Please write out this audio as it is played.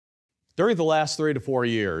During the last 3 to 4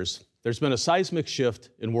 years, there's been a seismic shift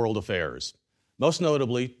in world affairs. Most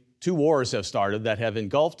notably, 2 wars have started that have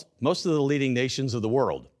engulfed most of the leading nations of the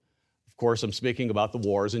world. Of course, I'm speaking about the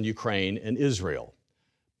wars in Ukraine and Israel.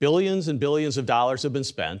 Billions and billions of dollars have been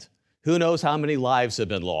spent. Who knows how many lives have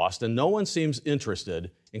been lost, and no one seems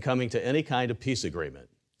interested in coming to any kind of peace agreement.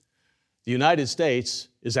 The United States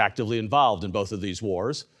is actively involved in both of these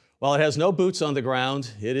wars. While it has no boots on the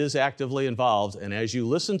ground, it is actively involved, and as you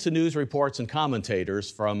listen to news reports and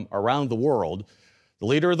commentators from around the world, the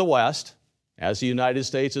leader of the West, as the United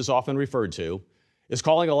States is often referred to, is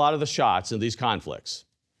calling a lot of the shots in these conflicts.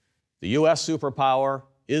 The U.S. superpower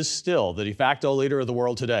is still the de facto leader of the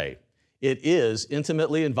world today. It is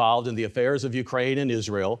intimately involved in the affairs of Ukraine and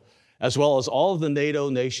Israel, as well as all of the NATO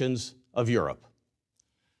nations of Europe.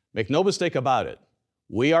 Make no mistake about it,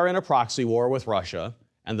 we are in a proxy war with Russia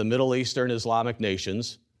and the Middle Eastern Islamic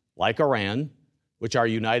nations, like Iran, which are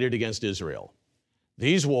united against Israel.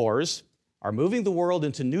 These wars are moving the world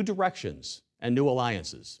into new directions and new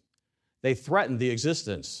alliances. They threaten the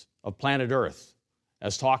existence of planet Earth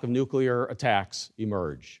as talk of nuclear attacks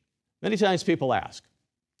emerge. Many times people ask,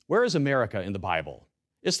 where is America in the Bible?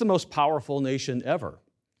 It's the most powerful nation ever.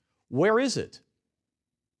 Where is it?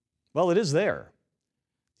 Well, it is there.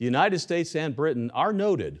 The United States and Britain are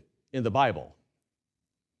noted in the Bible.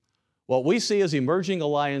 What we see as emerging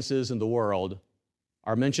alliances in the world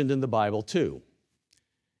are mentioned in the Bible too.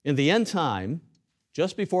 In the end time,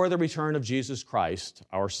 just before the return of Jesus Christ,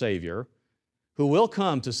 our Savior, who will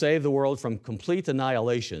come to save the world from complete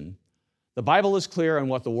annihilation, the Bible is clear on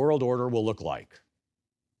what the world order will look like.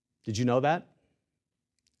 Did you know that?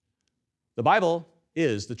 The Bible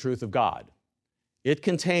is the truth of God. It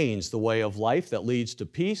contains the way of life that leads to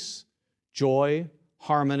peace, joy,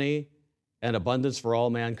 harmony, and abundance for all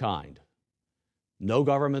mankind. No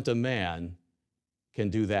government of man can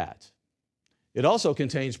do that. It also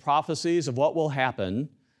contains prophecies of what will happen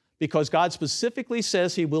because God specifically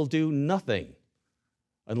says he will do nothing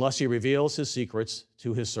unless he reveals his secrets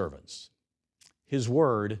to his servants. His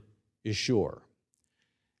word is sure.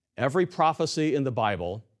 Every prophecy in the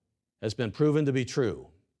Bible has been proven to be true.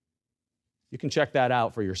 You can check that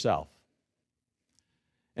out for yourself.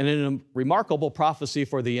 And in a remarkable prophecy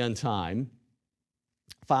for the end time,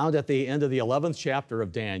 found at the end of the 11th chapter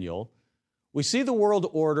of Daniel, we see the world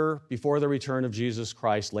order before the return of Jesus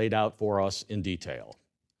Christ laid out for us in detail.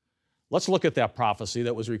 Let's look at that prophecy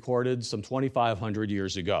that was recorded some 2,500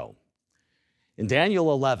 years ago. In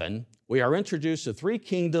Daniel 11, we are introduced to 3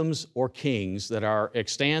 kingdoms or kings that are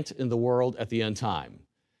extant in the world at the end time.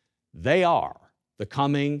 They are the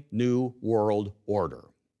coming new world order.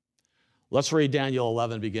 Let's read Daniel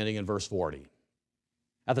 11, beginning in verse 40.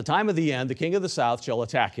 At the time of the end, the king of the south shall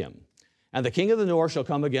attack him, and the king of the north shall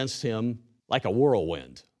come against him like a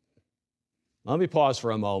whirlwind. Let me pause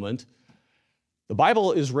for a moment. The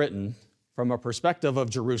Bible is written from a perspective of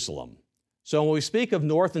Jerusalem. So when we speak of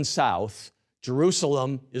north and south,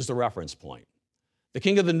 Jerusalem is the reference point. The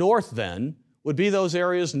king of the north, then, would be those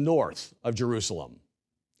areas north of Jerusalem.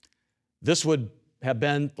 This would have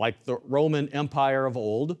been like the Roman Empire of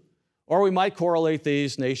old, or we might correlate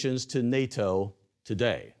these nations to NATO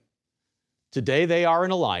today. Today, they are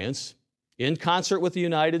in alliance, in concert with the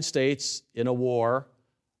United States in a war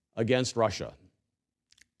against Russia.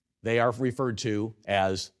 They are referred to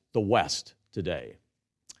as the West today.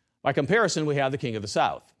 By comparison, we have the king of the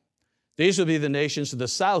south. These would be the nations to the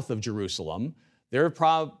south of Jerusalem. They're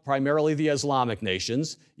primarily the Islamic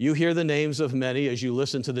nations. You hear the names of many as you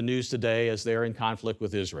listen to the news today as they're in conflict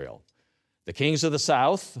with Israel. The kings of the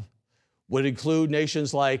south would include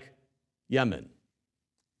nations like Yemen,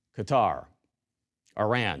 Qatar,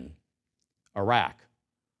 Iran, Iraq,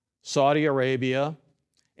 Saudi Arabia,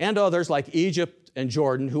 and others like Egypt and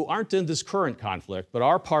Jordan who aren't in this current conflict but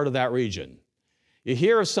are part of that region. You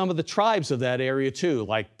hear of some of the tribes of that area too,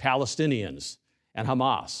 like Palestinians and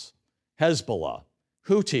Hamas, Hezbollah,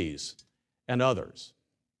 Houthis, and others.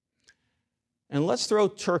 And let's throw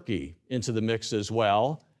Turkey into the mix as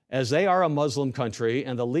well, as they are a Muslim country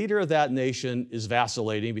and the leader of that nation is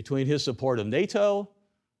vacillating between his support of NATO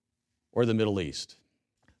or the Middle East.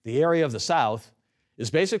 The area of the south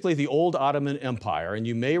is basically the old Ottoman Empire, and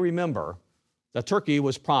you may remember that Turkey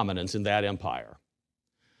was prominent in that empire.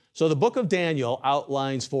 So the book of Daniel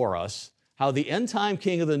outlines for us how the end-time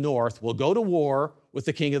king of the north will go to war with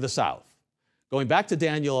the king of the south. Going back to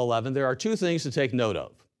Daniel 11, there are 2 things to take note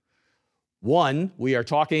of. One, we are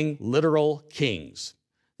talking literal kings.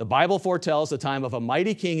 The Bible foretells the time of a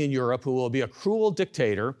mighty king in Europe who will be a cruel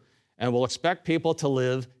dictator and will expect people to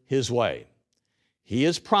live his way. He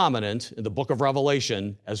is prominent in the book of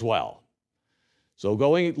Revelation as well. So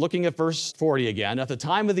looking at verse 40 again, at the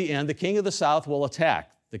time of the end, the king of the south will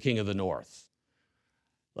attack the king of the north.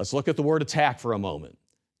 Let's look at the word attack for a moment.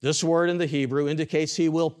 This word in the Hebrew indicates he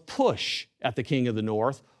will push at the king of the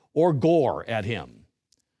north or gore at him.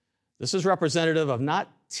 This is representative of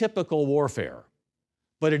not typical warfare,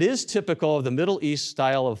 but it is typical of the Middle East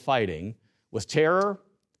style of fighting with terror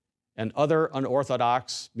and other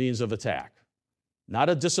unorthodox means of attack. Not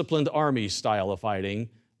a disciplined army style of fighting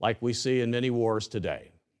like we see in many wars today.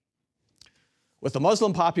 With the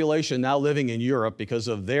Muslim population now living in Europe because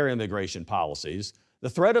of their immigration policies, the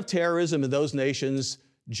threat of terrorism in those nations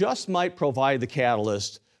just might provide the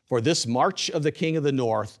catalyst for this march of the king of the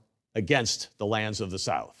north against the lands of the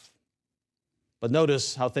south. But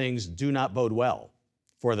notice how things do not bode well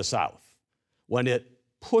for the south when it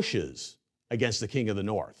pushes against the king of the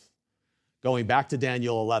north. Going back to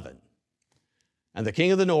Daniel 11. And the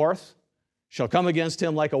king of the north shall come against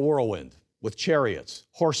him like a whirlwind, with chariots,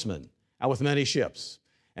 horsemen, and with many ships.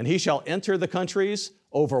 And he shall enter the countries,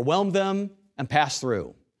 overwhelm them, and pass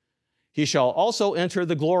through. He shall also enter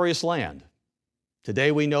the glorious land.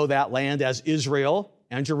 Today we know that land as Israel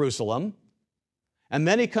and Jerusalem. And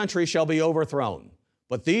many countries shall be overthrown,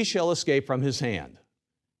 but these shall escape from his hand: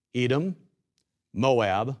 Edom,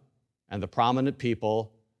 Moab, and the prominent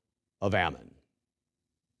people of Ammon.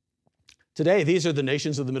 Today, these are the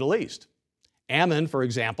nations of the Middle East. Ammon, for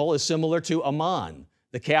example, is similar to Amman,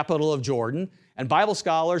 the capital of Jordan, and Bible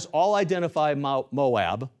scholars all identify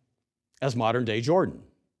Moab as modern-day Jordan.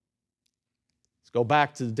 Let's go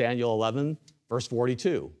back to Daniel 11, verse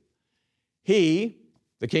 42. He,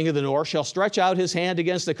 the king of the north, shall stretch out his hand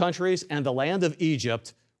against the countries, and the land of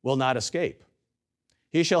Egypt will not escape.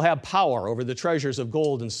 He shall have power over the treasures of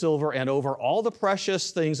gold and silver and over all the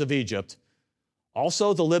precious things of Egypt.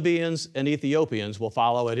 Also the Libyans and Ethiopians will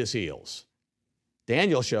follow at his heels.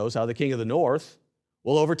 Daniel shows how the king of the north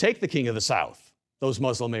will overtake the king of the south, those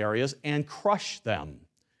Muslim areas, and crush them.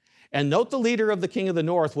 And note the leader of the king of the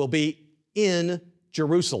north will be in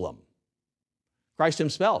Jerusalem. Christ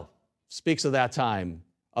himself speaks of that time,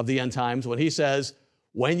 of the end times, when he says,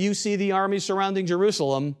 when you see the army surrounding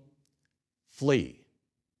Jerusalem, flee.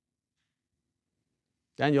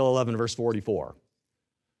 Daniel 11, verse 44.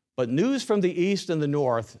 But news from the east and the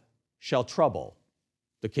north shall trouble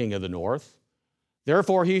the king of the north.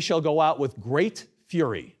 Therefore he shall go out with great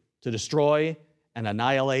fury to destroy and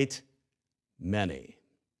annihilate many.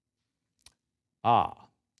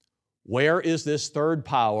 Where is this third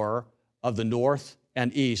power of the north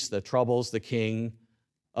and east that troubles the king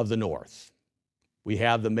of the north? We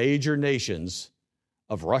have the major nations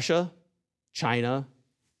of Russia, China,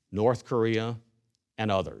 North Korea,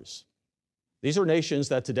 and others. These are nations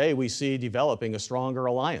that today we see developing a stronger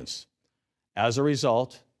alliance as a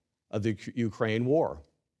result of the Ukraine war.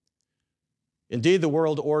 Indeed, the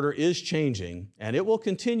world order is changing, and it will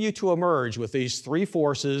continue to emerge with these three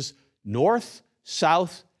forces, north,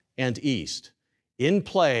 south, and east, in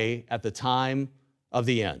play at the time of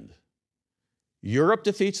the end. Europe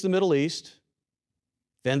defeats the Middle East,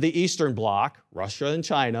 then the Eastern Bloc, Russia and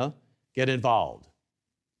China, get involved.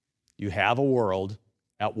 You have a world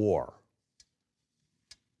at war.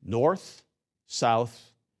 North,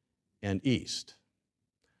 south, and east.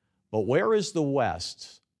 But where is the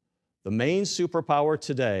West? The main superpower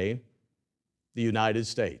today, the United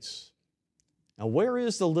States. Now, where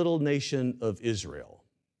is the little nation of Israel?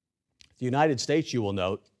 The United States, you will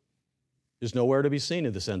note, is nowhere to be seen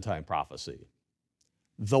in this end-time prophecy.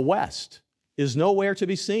 The West is nowhere to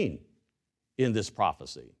be seen in this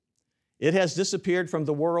prophecy. It has disappeared from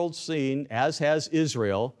the world scene, as has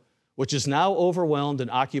Israel, which is now overwhelmed and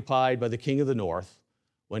occupied by the king of the north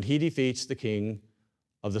when he defeats the king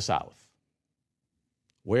of the south.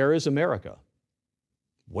 Where is America?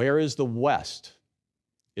 Where is the West?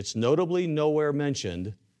 It's notably nowhere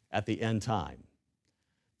mentioned at the end time.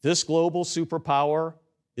 This global superpower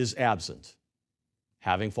is absent,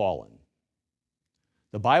 having fallen.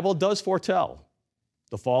 The Bible does foretell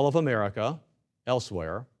the fall of America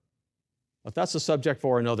elsewhere, but that's a subject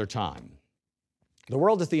for another time. The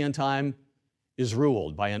world at the end time is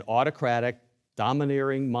ruled by an autocratic,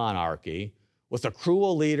 domineering monarchy with a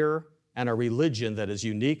cruel leader and a religion that is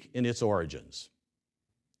unique in its origins.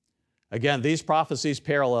 Again, these prophecies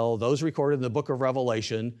parallel those recorded in the book of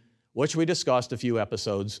Revelation, which we discussed a few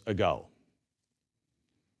episodes ago.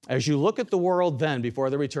 As you look at the world then before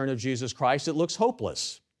the return of Jesus Christ, it looks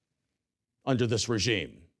hopeless under this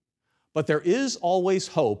regime. But there is always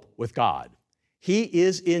hope with God. He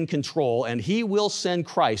is in control, and he will send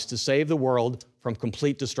Christ to save the world from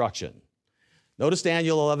complete destruction. Notice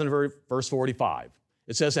Daniel 11, verse 45.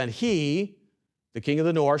 It says, and he the king of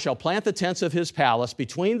the north, shall plant the tents of his palace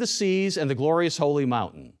between the seas and the glorious holy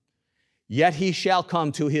mountain. Yet he shall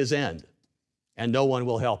come to his end, and no one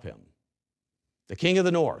will help him. The king of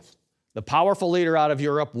the north, the powerful leader out of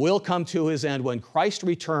Europe, will come to his end when Christ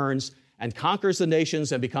returns and conquers the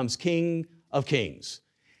nations and becomes King of Kings.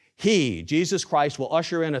 He, Jesus Christ, will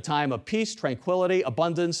usher in a time of peace, tranquility,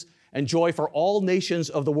 abundance, and joy for all nations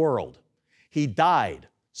of the world. He died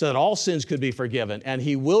so that all sins could be forgiven, and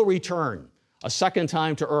he will return a second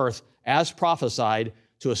time to earth as prophesied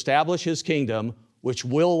to establish his kingdom, which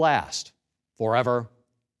will last forever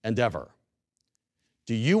and ever.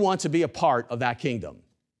 Do you want to be a part of that kingdom?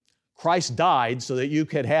 Christ died so that you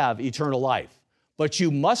could have eternal life, but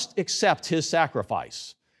you must accept his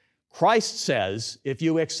sacrifice. Christ says, if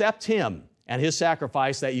you accept him and his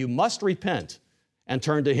sacrifice, that you must repent and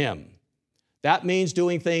turn to him. That means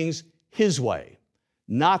doing things his way,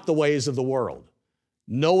 not the ways of the world.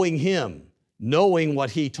 Knowing him, knowing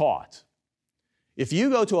what he taught. If you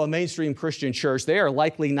go to a mainstream Christian church, they are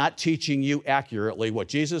likely not teaching you accurately what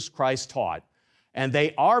Jesus Christ taught, and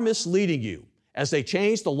they are misleading you as they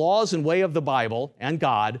change the laws and way of the Bible and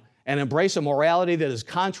God and embrace a morality that is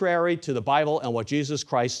contrary to the Bible and what Jesus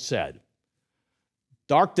Christ said.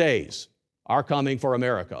 Dark days are coming for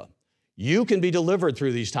America. You can be delivered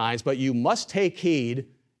through these times, but you must take heed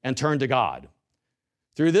and turn to God.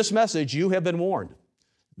 Through this message, you have been warned.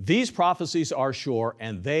 These prophecies are sure,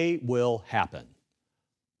 and they will happen.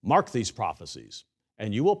 Mark these prophecies,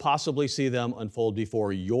 and you will possibly see them unfold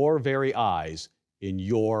before your very eyes in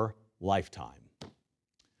your lifetime.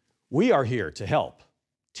 We are here to help,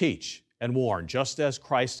 teach, and warn, just as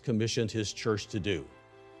Christ commissioned his church to do.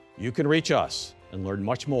 You can reach us and learn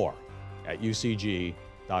much more at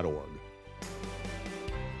ucg.org.